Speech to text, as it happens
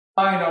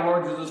Find our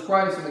Lord Jesus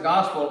Christ in the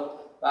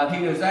gospel that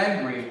he is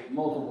angry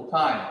multiple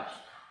times.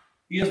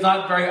 He is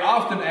not very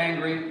often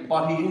angry,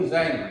 but he is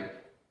angry.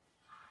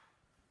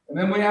 And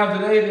then we have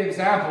today the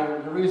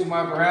example, the reason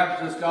why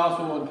perhaps this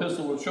gospel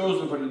epistle was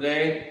chosen for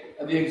today,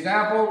 the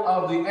example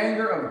of the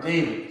anger of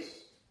David.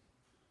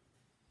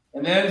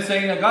 And then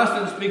St.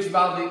 Augustine speaks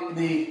about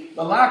the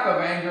lack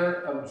of anger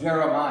of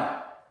Jeremiah.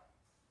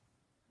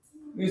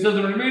 He says,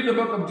 when we read the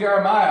book of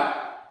Jeremiah,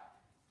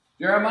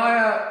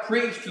 Jeremiah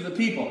preached to the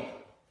people,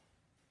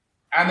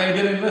 and they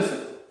didn't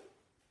listen.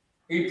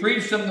 He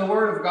preached them the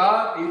word of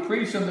God. He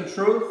preached them the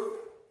truth.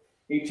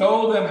 He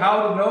told them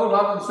how to know,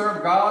 love, and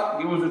serve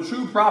God. He was a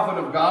true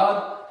prophet of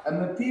God,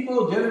 and the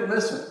people didn't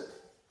listen.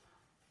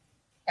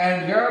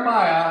 And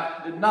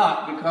Jeremiah did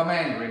not become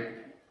angry,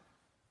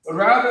 but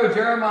rather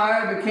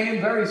Jeremiah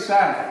became very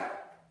sad.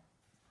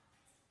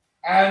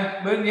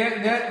 And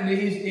yet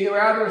he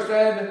rather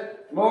said,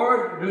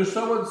 Lord, do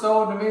so and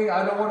so to me.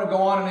 I don't want to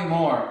go on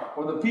anymore,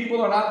 for the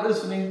people are not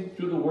listening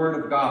to the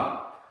word of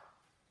God.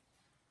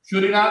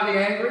 Should he not be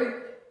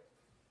angry?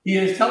 He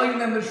is telling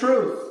them the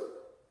truth.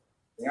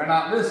 They are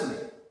not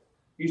listening.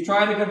 He's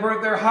trying to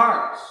convert their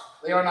hearts.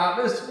 They are not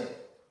listening.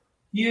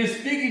 He is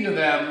speaking to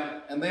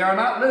them, and they are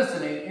not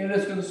listening, and it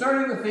is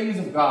concerning the things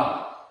of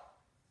God.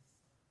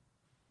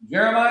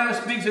 Jeremiah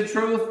speaks the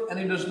truth, and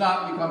he does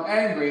not become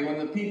angry when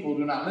the people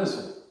do not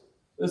listen.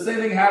 The same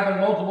thing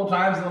happened multiple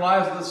times in the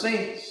lives of the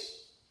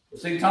saints.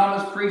 St.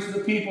 Thomas preached to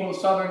the people of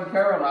southern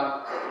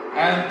Kerala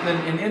and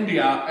then in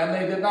India, and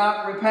they did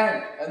not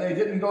repent, and they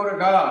didn't go to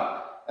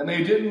God, and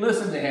they didn't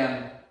listen to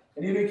him,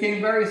 and he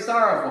became very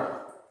sorrowful.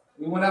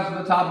 He went up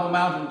to the top of a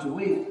mountain to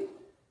weep.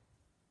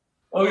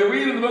 Well, we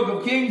read in the book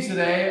of Kings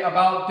today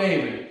about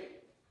David.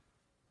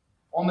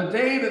 On the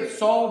day that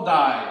Saul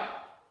died,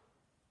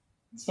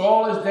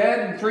 Saul is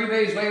dead, and 3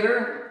 days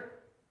later,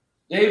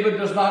 David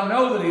does not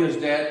know that he is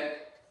dead,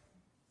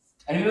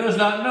 and he does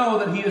not know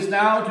that he is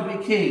now to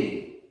be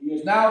king. He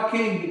is now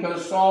king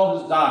because Saul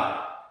has died.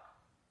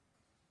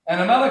 And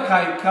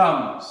Amalekite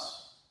comes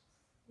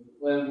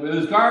with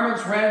his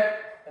garments rent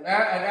and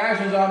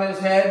ashes on his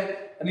head,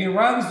 and he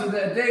runs to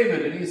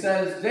David, and he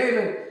says,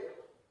 David,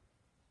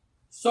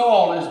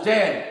 Saul is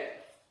dead,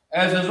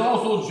 as is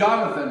also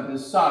Jonathan,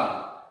 his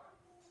son.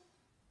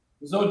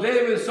 So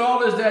David,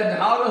 Saul is dead, and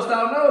how dost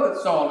thou know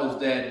that Saul is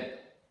dead?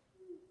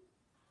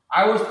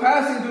 I was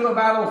passing through a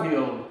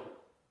battlefield,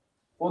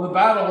 for the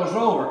battle was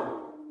over.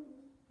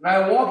 And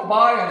I walked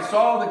by and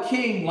saw the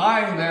king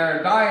lying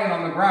there, dying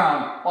on the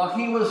ground, while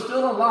he was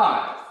still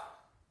alive.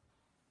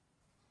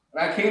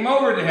 And I came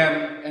over to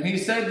him, and he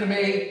said to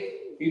me,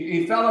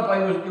 he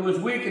was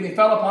weak, and he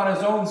fell upon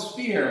his own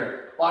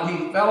spear, while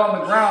he fell on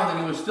the ground, and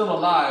he was still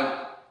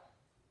alive.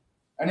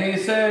 And he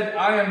said,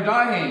 I am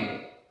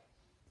dying,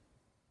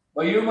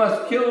 but you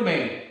must kill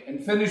me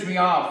and finish me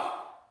off.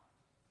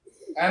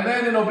 And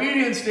then in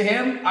obedience to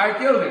him, I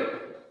killed him.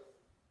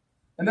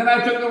 And then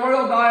I took the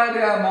royal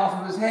diadem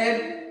off of his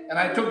head, and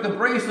I took the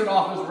bracelet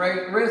off his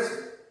wrist,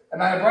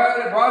 and I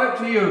brought it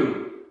to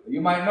you, that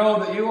you might know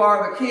that you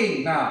are the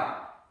king now.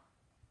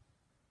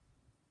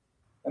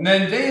 And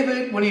then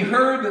David, when he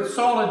heard that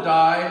Saul had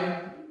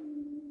died,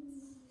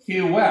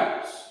 he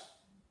wept,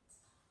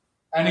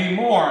 and he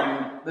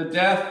mourned the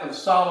death of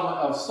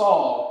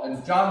Saul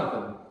and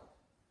Jonathan,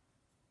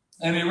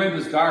 and he rent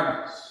his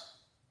garments.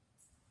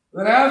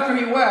 Then after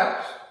he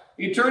wept,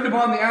 he turned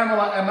upon the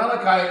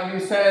Amalekite, and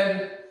he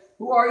said,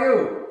 Who are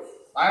you?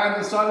 I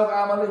am the son of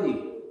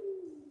Amalek.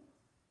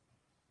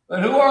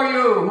 Then who are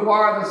you who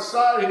are the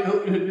son?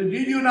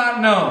 Did you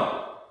not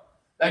know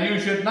that you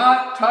should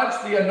not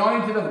touch the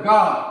anointed of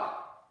God?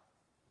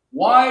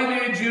 Why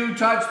did you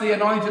touch the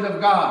anointed of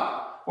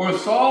God? For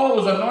Saul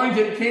was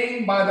anointed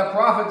king by the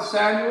prophet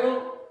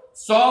Samuel.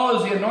 Saul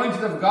is the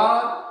anointed of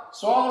God.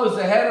 Saul is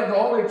the head of the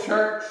Holy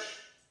Church.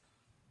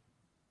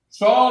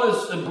 Saul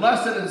is the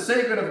blessed and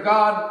sacred of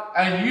God,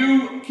 and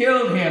you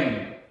killed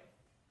him.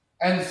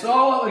 And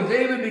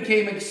David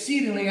became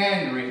exceedingly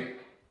angry,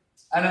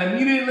 and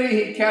immediately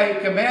he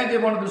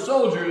commanded one of the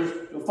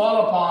soldiers to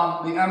fall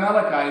upon the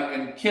Amalekite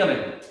and kill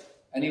him.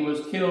 And he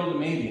was killed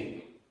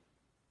immediately.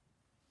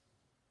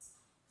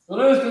 So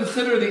let us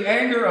consider the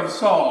anger of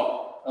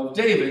Saul, of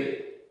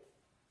David,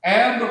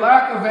 and the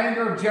lack of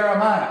anger of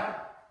Jeremiah.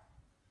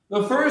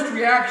 The first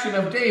reaction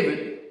of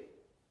David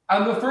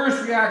and the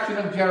first reaction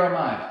of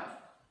Jeremiah.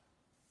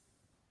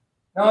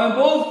 Now, in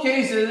both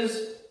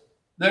cases,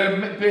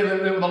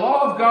 the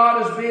law of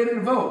God is being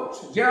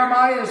invoked.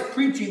 Jeremiah is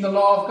preaching the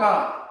law of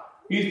God.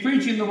 He's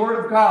preaching the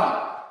word of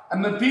God.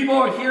 And the people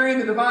are hearing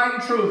the divine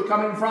truth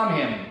coming from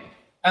him.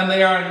 And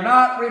they are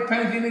not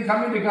repenting and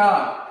coming to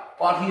God.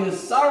 But he is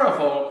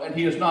sorrowful and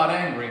he is not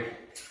angry.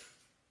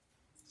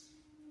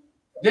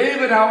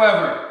 David,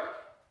 however,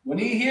 when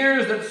he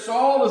hears that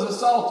Saul is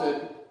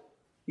assaulted,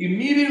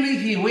 immediately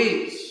he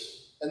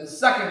weeps. And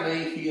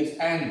secondly, he is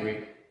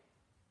angry.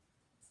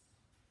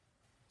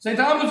 St.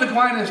 Thomas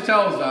Aquinas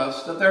tells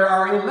us that there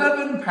are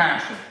 11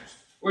 passions.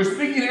 We're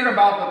speaking here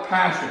about the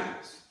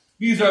passions.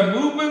 These are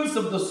movements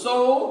of the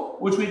soul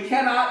which we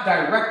cannot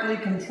directly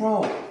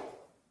control.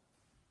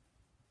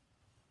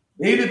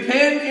 They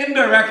depend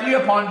indirectly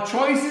upon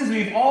choices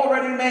we've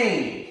already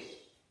made.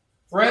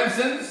 For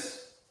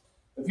instance,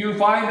 if you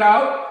find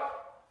out,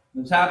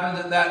 this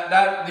happens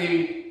that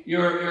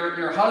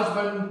your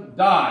husband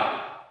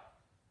died.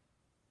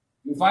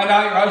 You find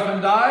out your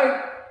husband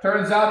died.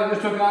 Turns out he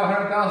just took out a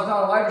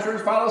 $100,000 life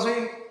insurance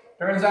policy.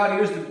 Turns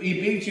out he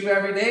beats you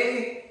every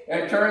day.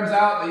 It turns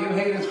out that you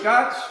hate his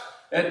guts.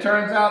 It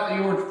turns out that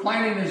you were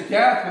planning his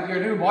death with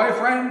your new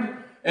boyfriend.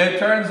 It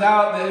turns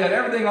out that he had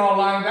everything all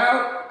lined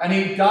out, and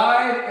he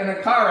died in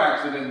a car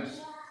accident.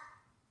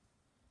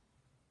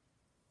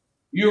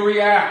 You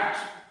react.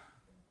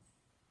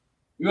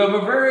 You have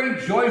a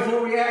very joyful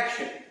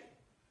reaction.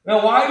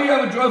 Now, why do you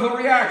have a joyful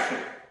reaction?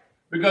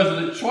 Because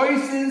of the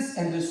choices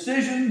and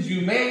decisions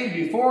you made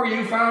before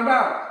you found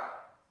out.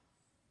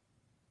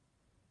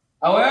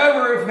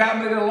 However, if you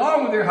happen to get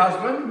along with your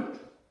husband,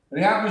 and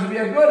he happens to be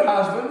a good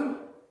husband,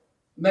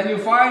 and then you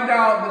find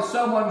out that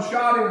someone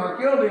shot him or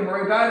killed him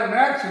or he died in an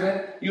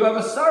accident, you have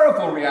a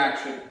sorrowful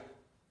reaction.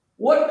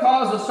 What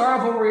caused a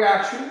sorrowful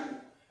reaction?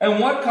 And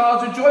what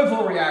caused a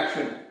joyful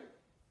reaction?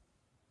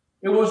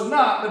 It was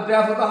not the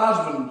death of the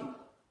husband.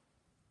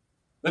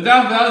 The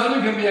death of the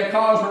husband can be a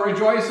cause for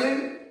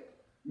rejoicing.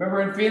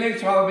 Remember in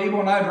Phoenix, Father Beeble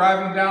and I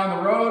driving down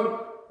the road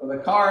with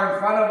a car in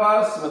front of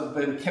us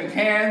with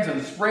cans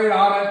and sprayed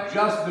on it,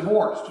 just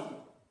divorced.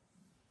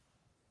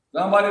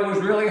 Somebody was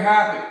really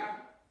happy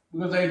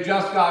because they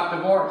just got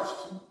divorced.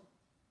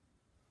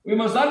 We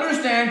must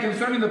understand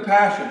concerning the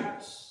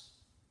passions,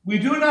 we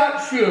do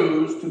not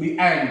choose to be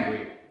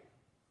angry.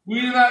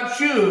 We do not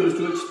choose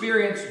to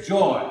experience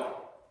joy.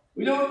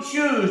 We don't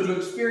choose to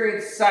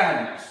experience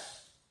sadness.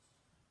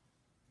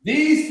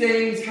 These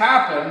things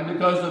happen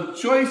because of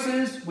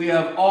choices we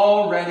have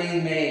already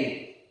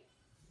made.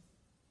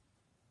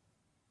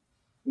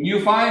 When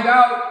you find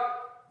out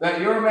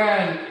that your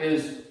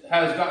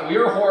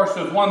your horse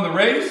has won the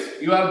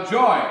race, you have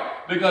joy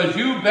because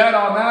you bet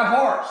on that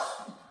horse.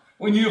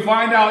 When you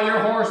find out your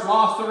horse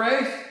lost the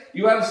race,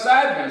 you have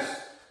sadness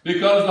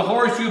because the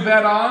horse you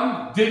bet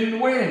on didn't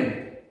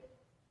win.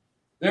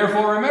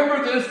 Therefore,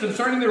 remember this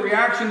concerning the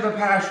reaction of the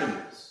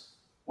passions.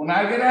 When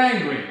I get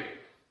angry,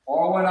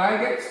 or when I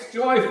get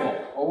joyful,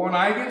 or when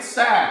I get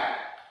sad,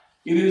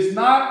 it is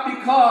not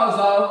because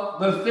of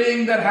the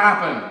thing that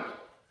happened.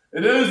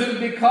 It isn't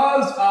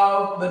because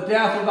of the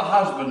death of the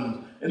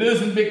husband. It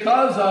isn't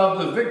because of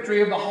the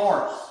victory of the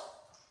horse.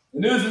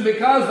 It isn't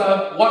because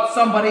of what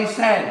somebody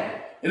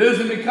said. It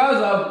isn't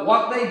because of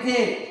what they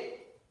did.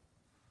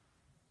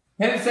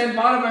 Hence, St.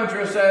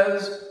 Bonaventure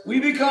says, we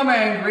become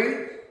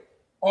angry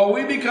or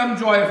we become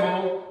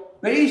joyful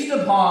based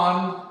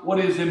upon what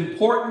is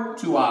important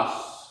to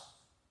us.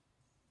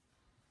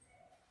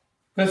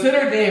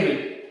 Consider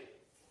David.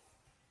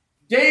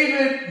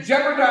 David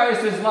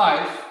jeopardized his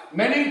life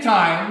many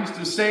times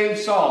to save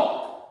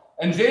Saul.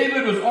 And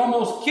David was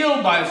almost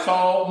killed by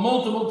Saul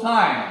multiple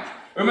times.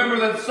 Remember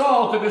that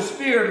Saul took a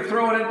spear to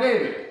throw it at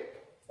David.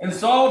 And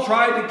Saul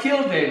tried to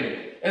kill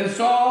David. And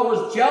Saul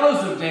was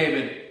jealous of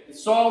David.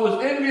 Saul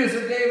was envious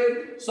of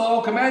David.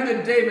 Saul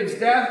commanded David's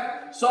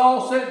death.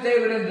 Saul sent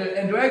David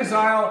into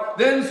exile.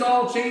 Then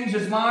Saul changed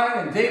his mind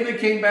and David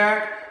came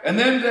back. And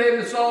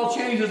then Saul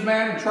changed his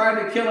mind and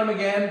tried to kill him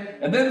again.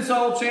 And then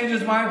Saul changed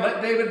his mind,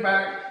 let David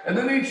back. And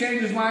then he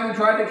changed his mind and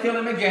tried to kill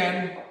him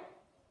again.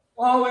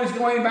 Always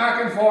going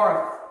back and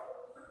forth.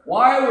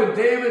 Why would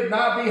David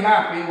not be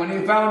happy when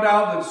he found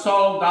out that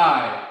Saul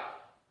died?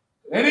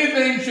 If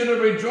anything should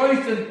have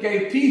rejoiced and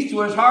gave peace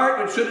to his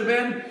heart, it should have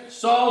been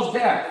Saul's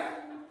death.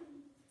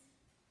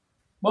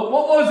 But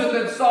what was it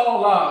that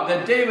Saul loved,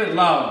 that David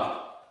loved?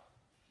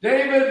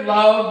 David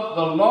loved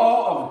the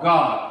law of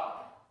God.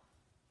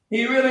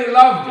 He really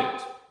loved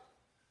it.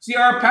 See,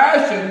 our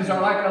passions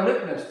are like a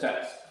litmus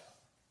test.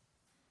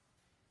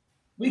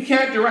 We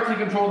can't directly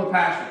control the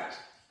passions.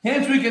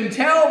 Hence, we can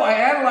tell by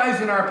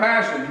analyzing our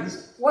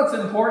passions what's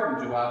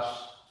important to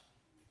us.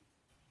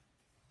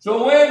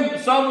 So when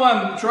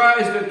someone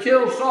tries to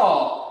kill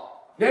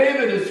Saul,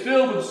 David is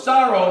filled with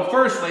sorrow,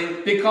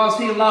 firstly, because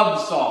he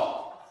loves Saul.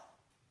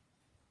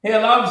 He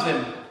loves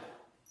him.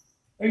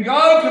 And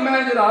God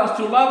commanded us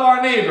to love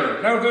our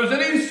neighbor. Now, if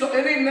there's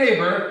any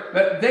neighbor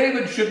that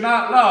David should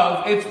not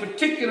love, it's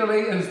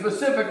particularly and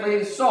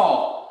specifically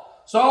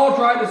Saul. Saul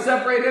tried to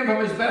separate him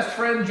from his best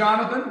friend,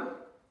 Jonathan.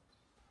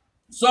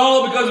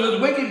 Saul, because of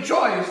his wicked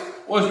choice,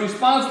 was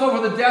responsible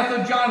for the death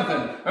of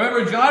Jonathan.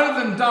 Remember,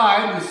 Jonathan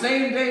died the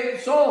same day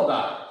that Saul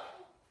died.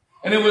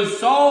 And it was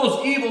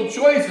Saul's evil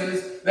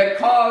choices that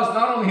caused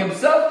not only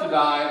himself to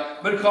die,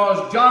 but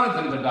caused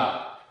Jonathan to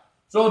die.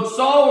 So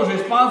Saul was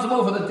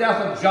responsible for the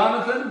death of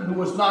Jonathan, who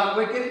was not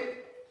wicked.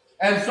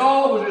 And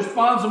Saul was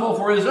responsible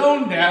for his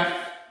own death.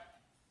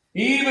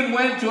 He even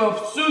went to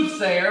a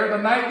soothsayer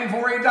the night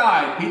before he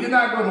died. He did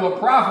not go to a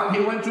prophet,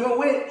 he went to a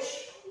witch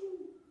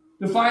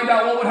to find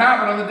out what would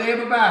happen on the day of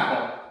the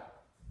battle.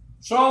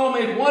 Saul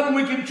made one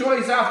wicked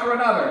choice after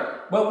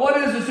another. But what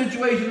is the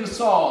situation of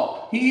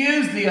Saul? He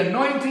is the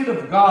anointed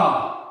of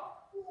God.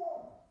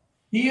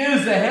 He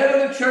is the head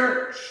of the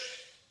church.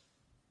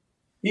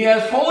 He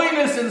has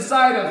holiness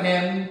inside of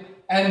him,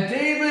 And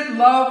David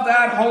loved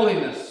that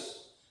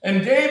holiness.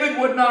 And David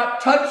would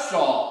not touch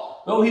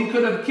Saul, though he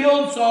could have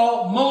killed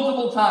Saul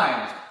multiple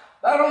times.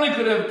 Not only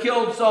could have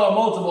killed Saul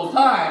multiple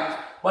times,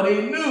 but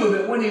he knew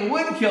that when he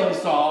would kill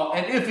Saul,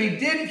 and if he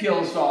did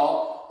kill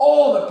Saul,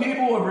 all the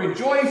people would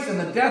rejoice in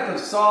the death of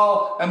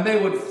Saul, and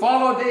they would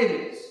follow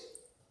David.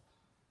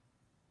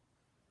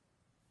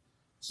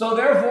 So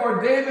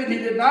therefore, David, he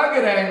did not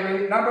get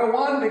angry, number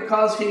one,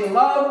 because he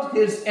loved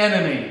his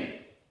enemy.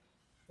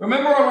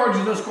 Remember, our Lord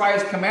Jesus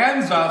Christ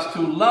commands us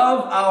to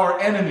love our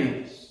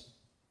enemies.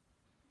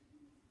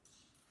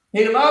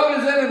 He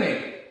loved his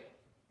enemy.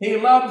 He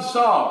loved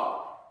Saul.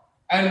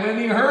 And when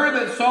he heard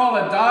that Saul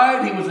had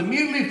died, he was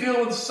immediately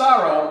filled with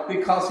sorrow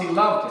because he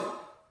loved him.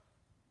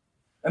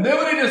 And then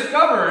when he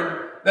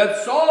discovered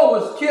that Saul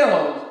was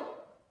killed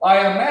by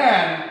a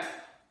man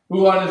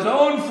who on his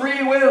own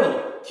free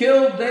will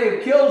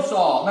killed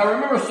Saul. Now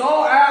remember,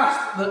 Saul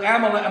asked the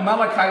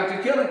Amalekite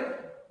to kill him,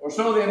 or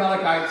so the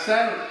Amalekites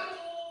say.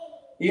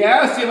 He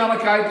asked the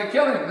Amalekite to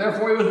kill him,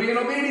 therefore he was being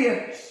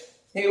obedient.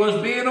 He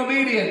was being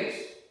obedient.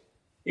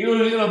 He was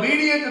being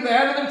obedient to the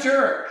head of the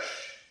church.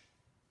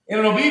 In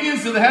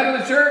obedience to the head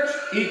of the church,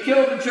 he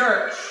killed the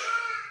church.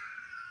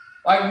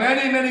 Like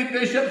many, many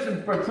bishops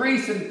and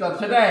priests of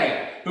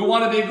today who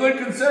want to be good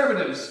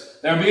conservatives,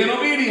 they're being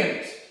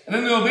obedient. And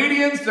in the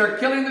obedience, they're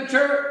killing the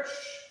church.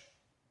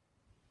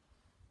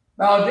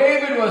 Now,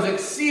 David was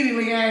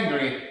exceedingly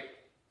angry.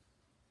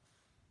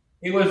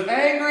 He was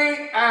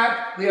angry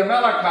at the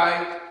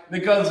Amalekite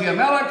because the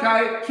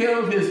Amalekite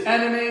killed his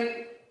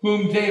enemy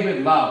whom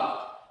David loved.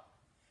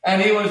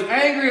 And he was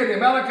angry at the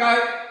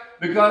Amalekite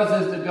because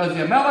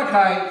the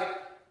Amalekite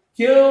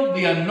killed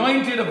the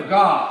anointed of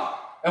God.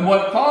 And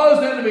what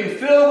caused him to be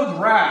filled with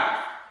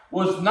wrath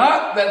was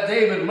not that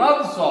David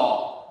loved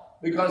Saul,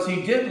 because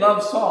he did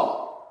love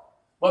Saul,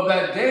 but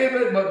that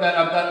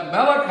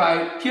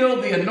Amalekite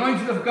killed the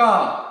anointed of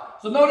God.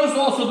 So notice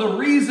also the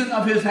reason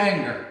of his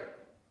anger.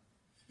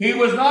 He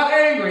was not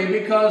angry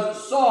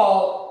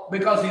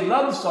because he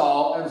loved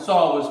Saul and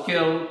Saul was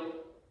killed.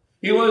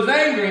 He was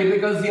angry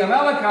because the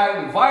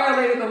Amalekite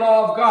violated the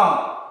law of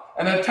God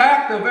and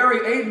attacked the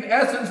very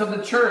essence of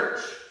the church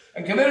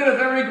and committed a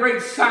very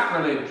great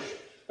sacrilege.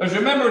 Because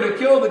remember, to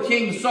kill the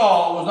king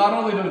Saul was not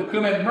only to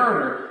commit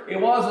murder, it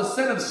was a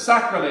sin of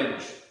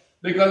sacrilege,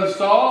 because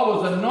Saul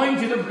was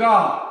anointed of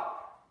God.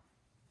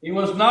 He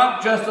was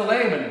not just a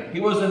layman.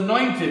 He was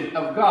anointed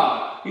of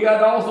God. He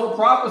had also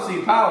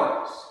prophecy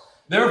powers.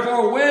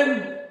 Therefore,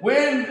 when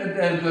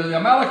the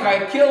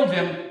Amalekite killed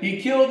him,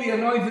 he killed the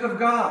anointed of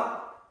God.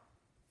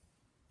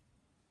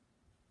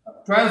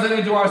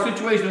 Translated to our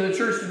situation in the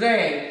church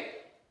today,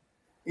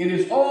 it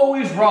is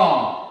always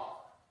wrong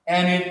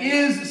and it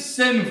is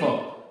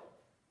sinful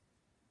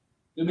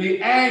to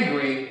be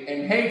angry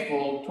and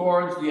hateful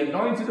towards the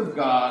anointed of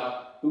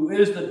God, who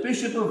is the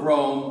Bishop of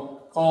Rome,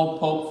 called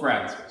Pope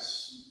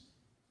Francis.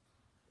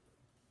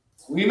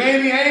 We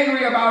may be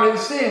angry about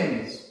his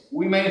sins.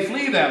 We may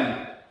flee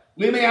them.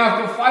 We may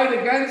have to fight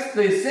against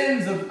the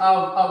sins of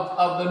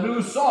the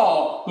new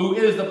Saul, who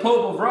is the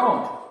Pope of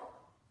Rome.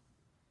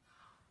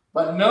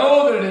 But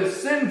know that it is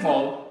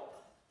sinful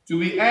to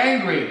be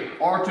angry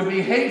or to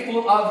be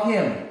hateful of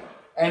him,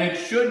 and it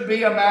should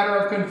be a matter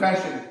of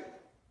confession.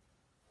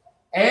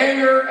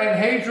 Anger and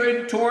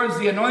hatred towards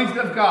the anointed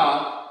of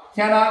God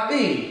cannot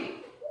be.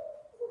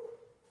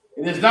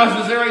 It is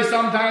necessary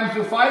sometimes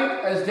to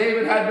fight, as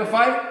David had to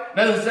fight,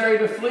 necessary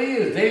to flee,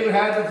 as David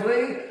had to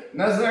flee,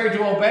 necessary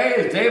to obey,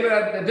 as David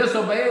had to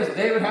disobey, as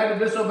David had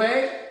to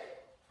disobey.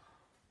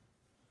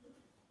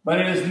 But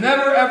it is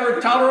never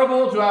ever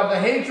tolerable to have the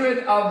hatred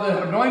of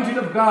the anointed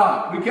of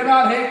God. We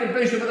cannot hate the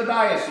bishop of the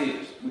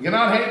diocese. We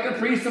cannot hate the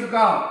priest of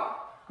God.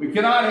 We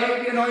cannot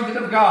hate the anointed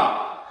of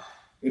God.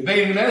 It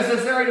may be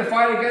necessary to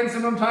fight against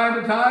him from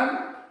time to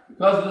time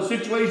because of the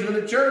situation of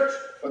the church,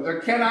 but there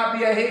cannot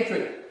be a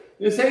hatred.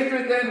 This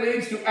hatred then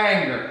leads to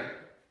anger.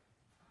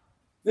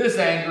 This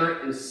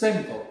anger is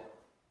sinful.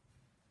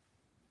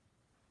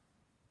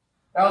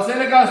 Now,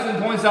 St.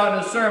 Augustine points out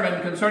in his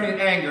sermon concerning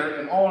anger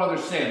and all other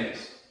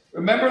sins.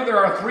 Remember, there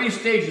are 3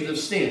 stages of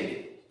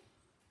sin.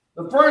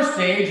 The first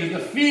stage is the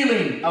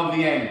feeling of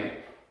the anger.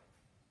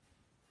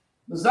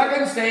 The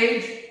second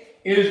stage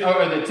is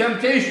the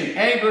temptation.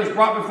 Anger is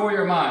brought before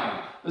your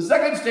mind. The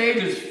second stage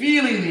is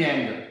feeling the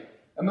anger.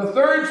 And the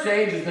third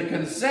stage is the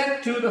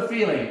consent to the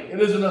feeling.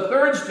 It is in the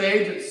third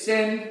stage that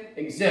sin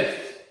exists.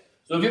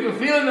 So if you have a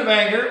feeling of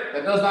anger,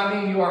 that does not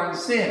mean you are in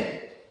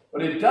sin.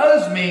 But it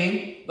does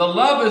mean the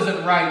love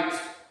isn't right.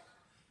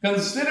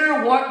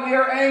 Consider what we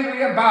are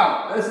angry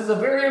about. This is a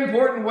very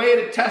important way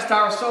to test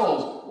our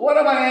souls. What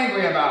am I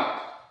angry about?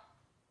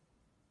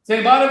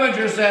 St.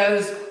 Bonaventure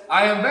says,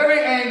 I am very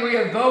angry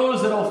at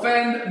those that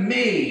offend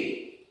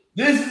me.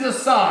 This is a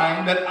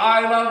sign that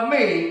I love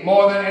me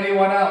more than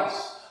anyone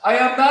else. I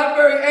am not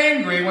very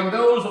angry when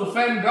those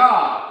offend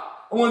God.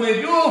 And when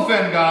they do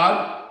offend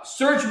God,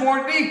 search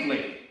more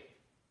deeply.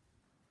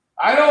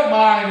 I don't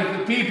mind if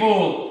the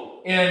people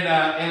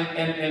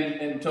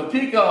in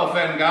Topeka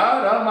offend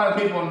God. I don't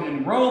mind people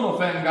in Rome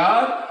offend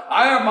God.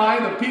 I don't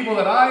mind the people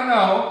that I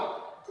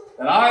know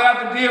that I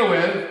have to deal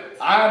with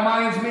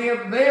reminds me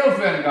of they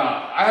offend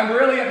God. I'm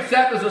really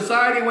upset the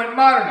society went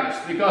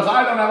modernist because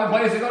I don't have a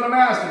place to go to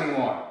Mass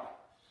anymore.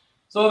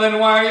 So then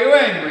why are you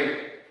angry?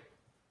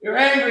 You're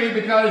angry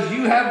because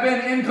you have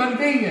been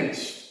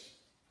inconvenienced.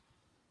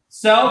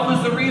 Self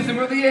is the reason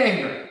for the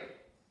anger.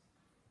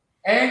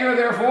 Anger,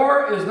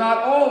 therefore, is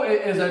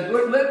a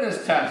good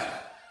litmus test.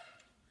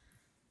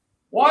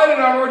 Why did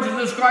our Lord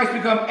Jesus Christ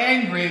become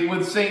angry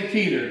with St.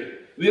 Peter?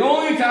 The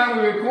only time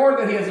we record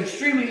that he is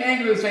extremely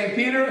angry with St.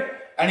 Peter,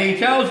 and he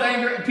tells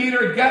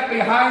Peter, "Get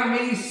behind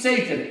me,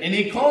 Satan." And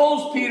he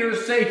calls Peter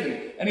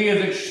Satan, and he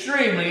is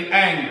extremely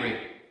angry.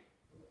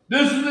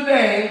 This is the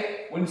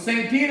day when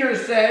St. Peter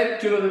said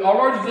to our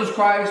Lord Jesus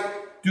Christ,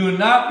 "Do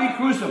not be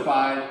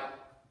crucified.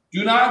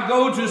 Do not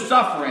go to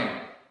suffering.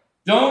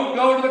 Don't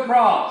go to the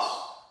cross."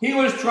 He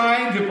was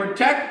trying to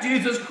protect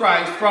Jesus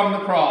Christ from the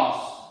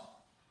cross.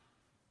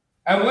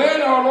 And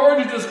when our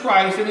Lord Jesus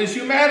Christ in his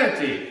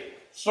humanity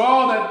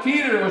saw that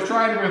Peter was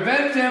trying to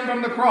prevent him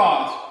from the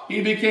cross,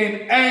 he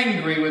became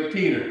angry with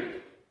Peter.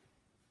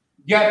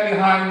 "Get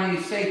behind me,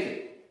 Satan."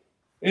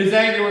 His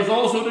anger was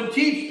also to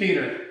teach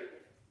Peter,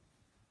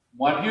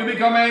 what do you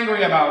become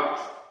angry about?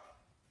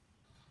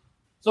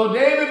 So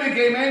David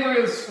became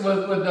angry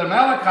with the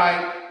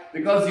Amalekite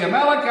because the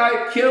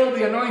Amalekite killed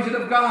the anointed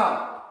of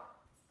God.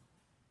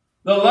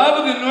 The love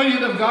of the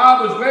anointed of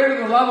God was greater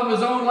than the love of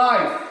his own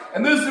life.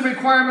 And this is a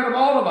requirement of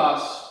all of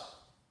us.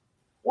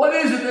 What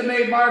is it that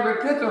made Margaret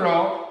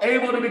Clitheroe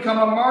able to become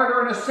a martyr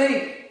and a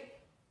saint?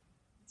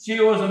 She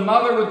was a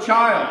mother with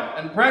child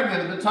and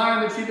pregnant at the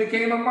time that she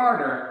became a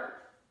martyr.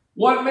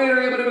 What made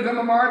her able to become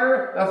a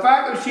martyr? The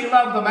fact that she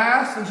loved the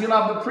Mass and she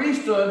loved the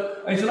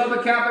priesthood and she loved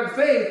the Catholic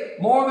faith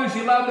more than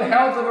she loved the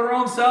health of her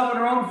own self and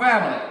her own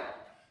family.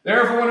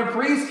 Therefore, when a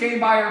priest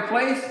came by her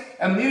place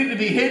and needed to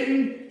be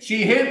hidden,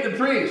 she hid the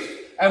priest.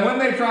 And when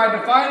they tried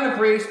to find the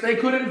priest, they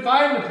couldn't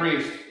find the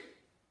priest.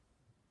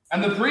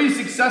 And the priest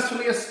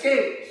successfully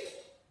escaped.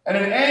 And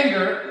in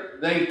anger,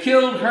 they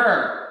killed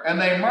her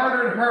and they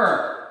murdered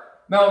her.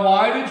 Now,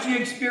 why did she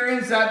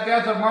experience that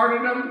death of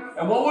martyrdom?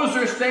 And what was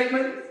her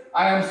statement?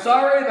 "I am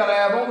sorry that I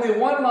have only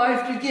one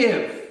life to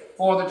give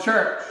for the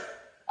church.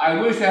 I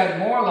wish I had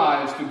more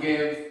lives to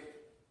give."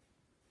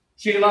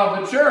 She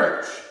loved the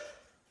church,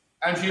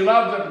 and she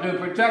loved to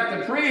protect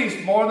the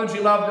priest more than she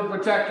loved to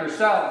protect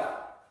herself.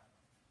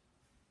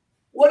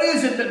 What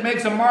is it that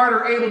makes a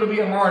martyr able to be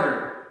a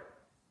martyr?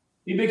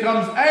 He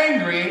becomes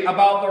angry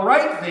about the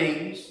right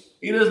things.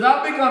 He does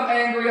not become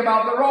angry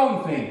about the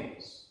wrong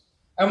things.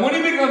 And when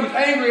he becomes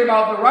angry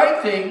about the right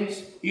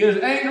things, he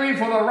is angry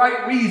for the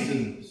right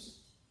reasons.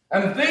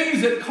 And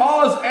things that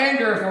cause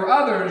anger for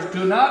others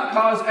do not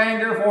cause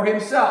anger for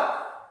himself.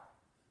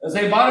 As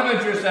St.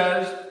 Bonaventure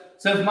says,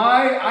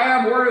 I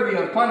am worthy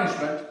of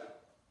punishment.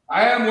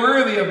 I am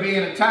worthy of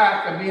being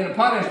attacked and being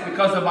punished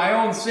because of my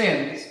own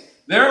sins.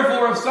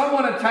 Therefore, if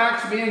someone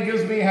attacks me and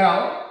gives me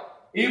hell,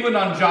 even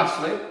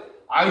unjustly,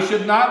 I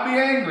should not be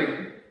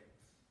angry.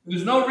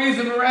 There's no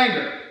reason for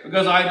anger,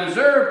 because I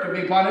deserve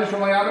to be punished for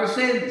my other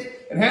sins,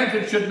 and hence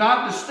it should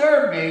not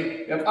disturb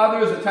me if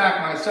others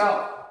attack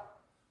myself.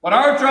 But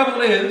our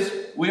trouble is,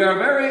 we are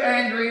very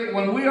angry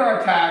when we are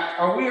attacked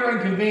or we are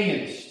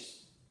inconvenienced.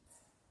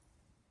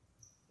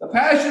 The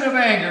passion of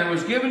anger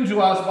was given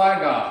to us by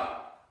God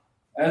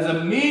as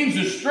a means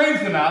to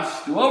strengthen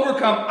us to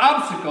overcome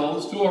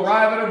obstacles to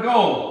arrive at a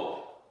goal.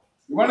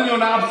 You run into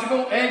an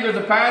obstacle, anger is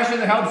a passion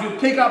that helps you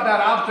pick up that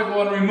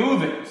obstacle and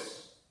remove it.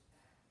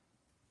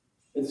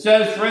 It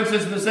says, for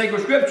instance, in the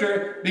sacred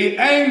scripture, "Be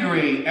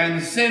angry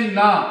and sin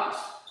not."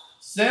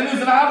 Sin is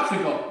an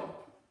obstacle.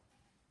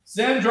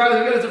 Sin tries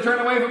to get us to turn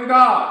away from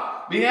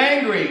God. Be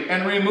angry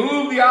and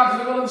remove the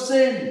obstacle of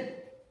sin.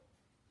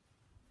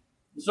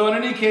 So in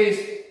any case,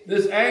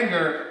 this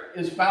anger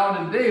is found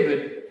in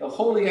David, the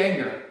holy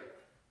anger.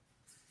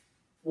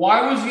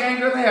 Why was the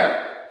anger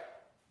there?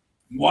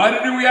 Why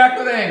did he react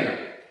with anger?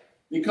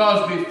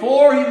 Because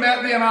before he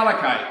met the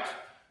Amalekite,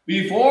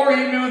 before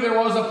he knew there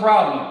was a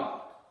problem,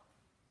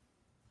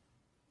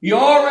 he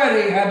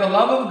already had the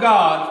love of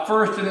God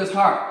first in his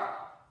heart.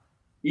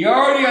 He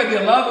already had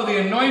the love of the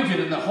anointed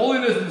and the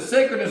holiness and the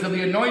sacredness of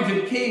the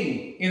anointed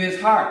king in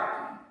his heart.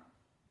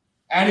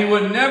 And he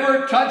would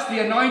never touch the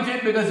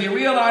anointed because he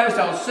realized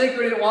how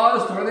sacred it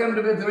was for them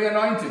to be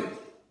anointed.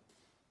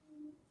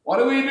 What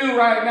do we do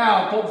right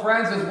now? Pope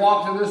Francis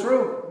walks in this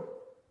room.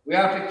 We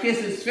have to kiss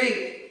his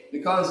feet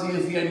because he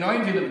is the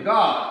anointed of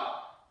God.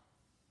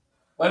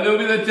 But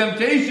the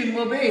temptation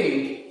will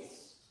be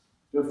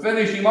to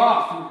finish him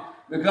off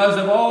because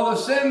of all the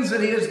sins that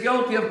he is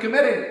guilty of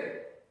committing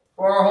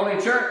for our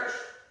holy church.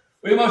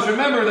 We must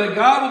remember that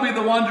God will be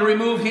the one to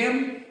remove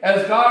him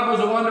as God was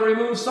the one to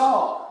remove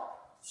Saul.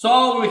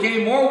 Saul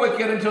became more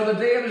wicked until the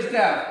day of his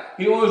death.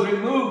 He was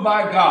removed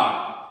by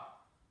God.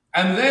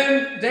 And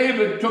then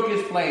David took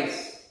his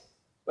place.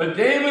 But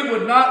David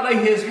would not lay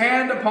his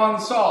hand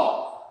upon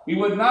Saul. He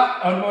would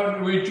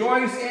not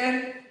rejoice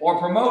in or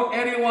promote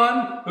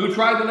anyone who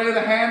tried to lay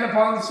the hand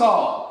upon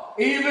Saul,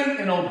 even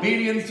in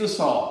obedience to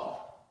Saul.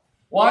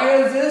 Why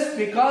is this?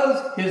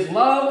 Because his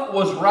love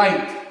was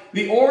right.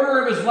 the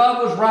order of his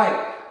love was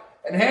right.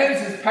 And hence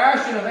his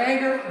passion of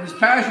anger, his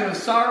passion of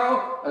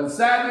sorrow and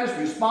sadness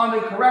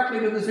responded correctly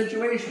to the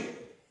situation.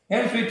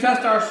 Hence we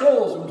test our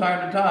souls from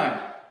time to time.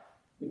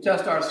 We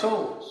test our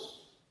souls.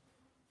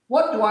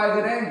 What do I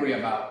get angry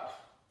about?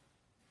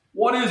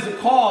 What is the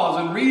cause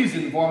and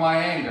reason for my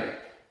anger?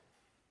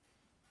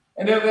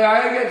 And if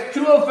I get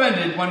too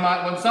offended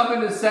when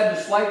something is said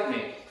to slight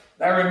me,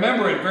 I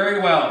remember it very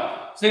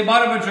well. St.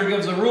 Bonaventure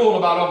gives a rule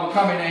about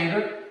overcoming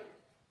anger.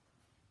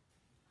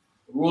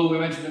 A rule we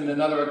mentioned in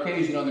another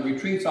occasion on the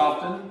retreats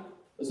often.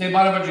 But St.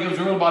 Bonaventure gives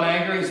a rule about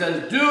anger. He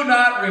says, do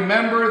not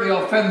remember the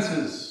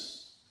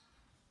offenses.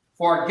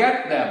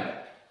 Forget them.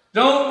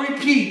 Don't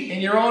repeat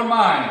in your own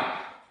mind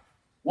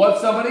what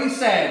somebody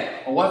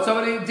said or what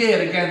somebody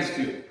did against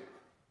you.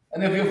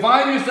 And if you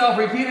find yourself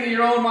repeating in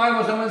your own mind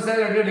what someone said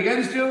or did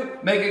against you,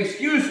 make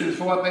excuses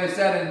for what they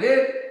said and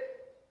did.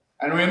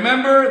 And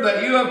remember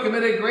that you have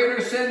committed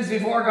greater sins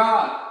before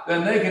God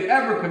than they could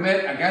ever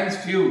commit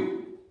against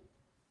you.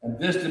 And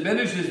this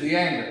diminishes the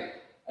anger.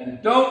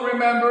 And don't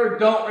remember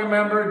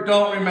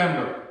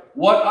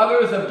what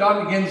others have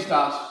done against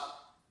us.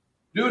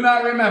 Do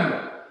not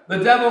remember. The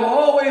devil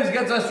always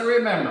gets us to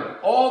remember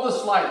all the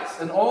slights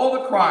and all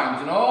the crimes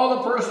and all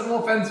the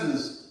personal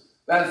offenses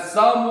that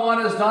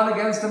someone has done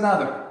against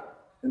another.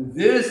 And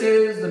this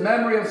is the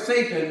memory of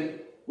Satan,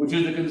 which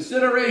is the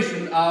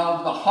consideration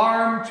of the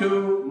harm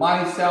to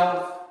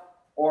myself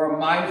or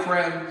my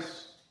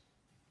friends.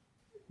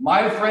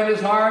 My friend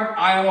is harmed,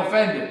 I am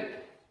offended.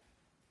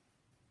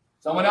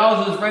 Someone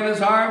else's friend is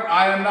harmed,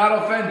 I am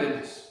not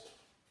offended.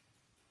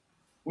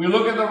 We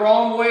look at the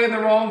wrong way and the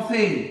wrong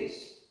things.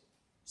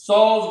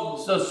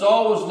 Saul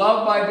was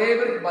loved by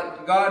David,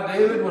 but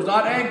David was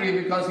not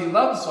angry because he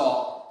loved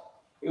Saul.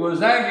 He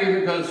was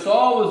angry because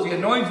Saul was the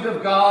anointed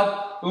of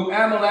God, whom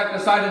Amalek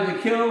decided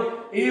to kill,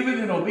 even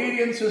in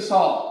obedience to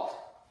Saul.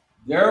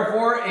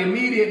 Therefore,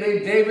 immediately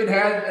David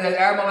had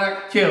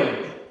Amalek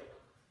killed.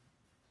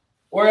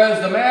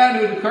 Whereas the man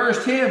who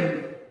cursed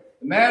him,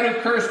 the man who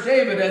cursed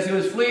David as he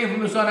was fleeing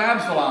from his son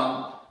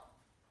Absalom,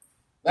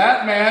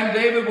 that man,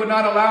 David would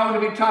not allow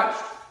him to be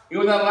touched. He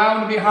would not allow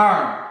him to be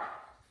harmed.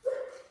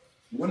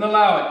 He wouldn't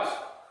allow it.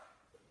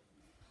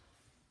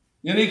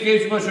 In any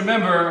case, you must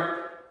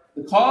remember,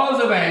 the cause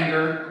of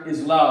anger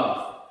is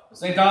love.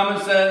 St.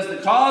 Thomas says,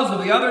 the cause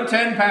of the other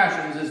 10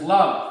 passions is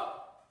love.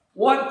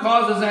 What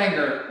causes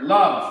anger?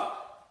 Love.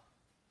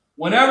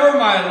 Whenever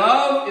my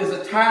love is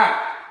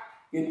attacked,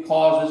 it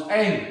causes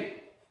anger.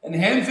 And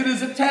hence it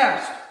is a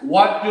test.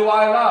 What do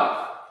I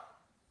love?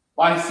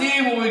 By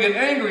seeing what we get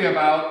angry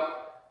about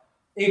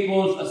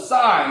equals a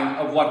sign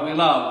of what we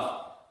love.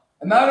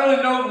 And not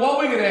only know what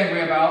we get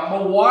angry about,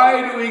 but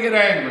why do we get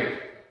angry?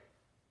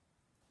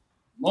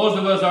 Most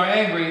of us are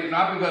angry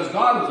not because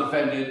God is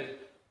offended,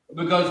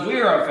 but because we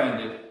are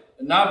offended.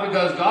 And not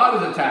because God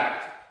is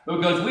attacked, but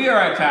because we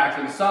are attacked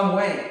in some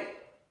way.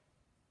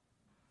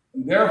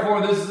 And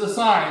therefore, this is a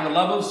sign the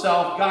love of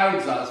self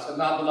guides us and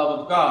not the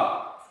love of God.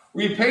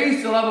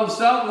 Replace the love of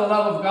self with the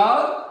love of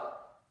God.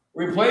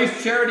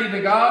 Replace charity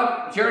to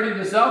God, charity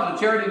to self, to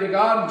charity to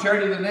God, and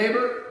charity to the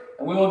neighbor.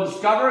 And we will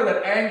discover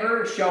that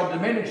anger shall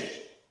diminish.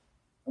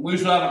 And we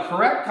shall have a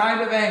correct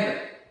kind of anger.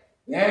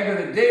 The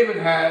anger that David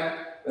had,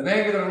 the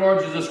anger that the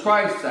Lord Jesus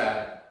Christ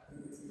had.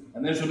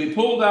 And this will be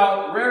pulled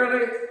out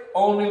rarely,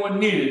 only when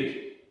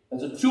needed,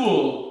 as a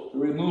tool to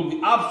remove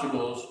the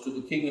obstacles to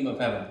the kingdom of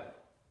heaven.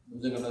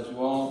 God bless you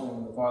all,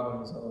 and the Father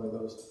and the Son and the Holy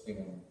Ghost.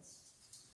 Amen.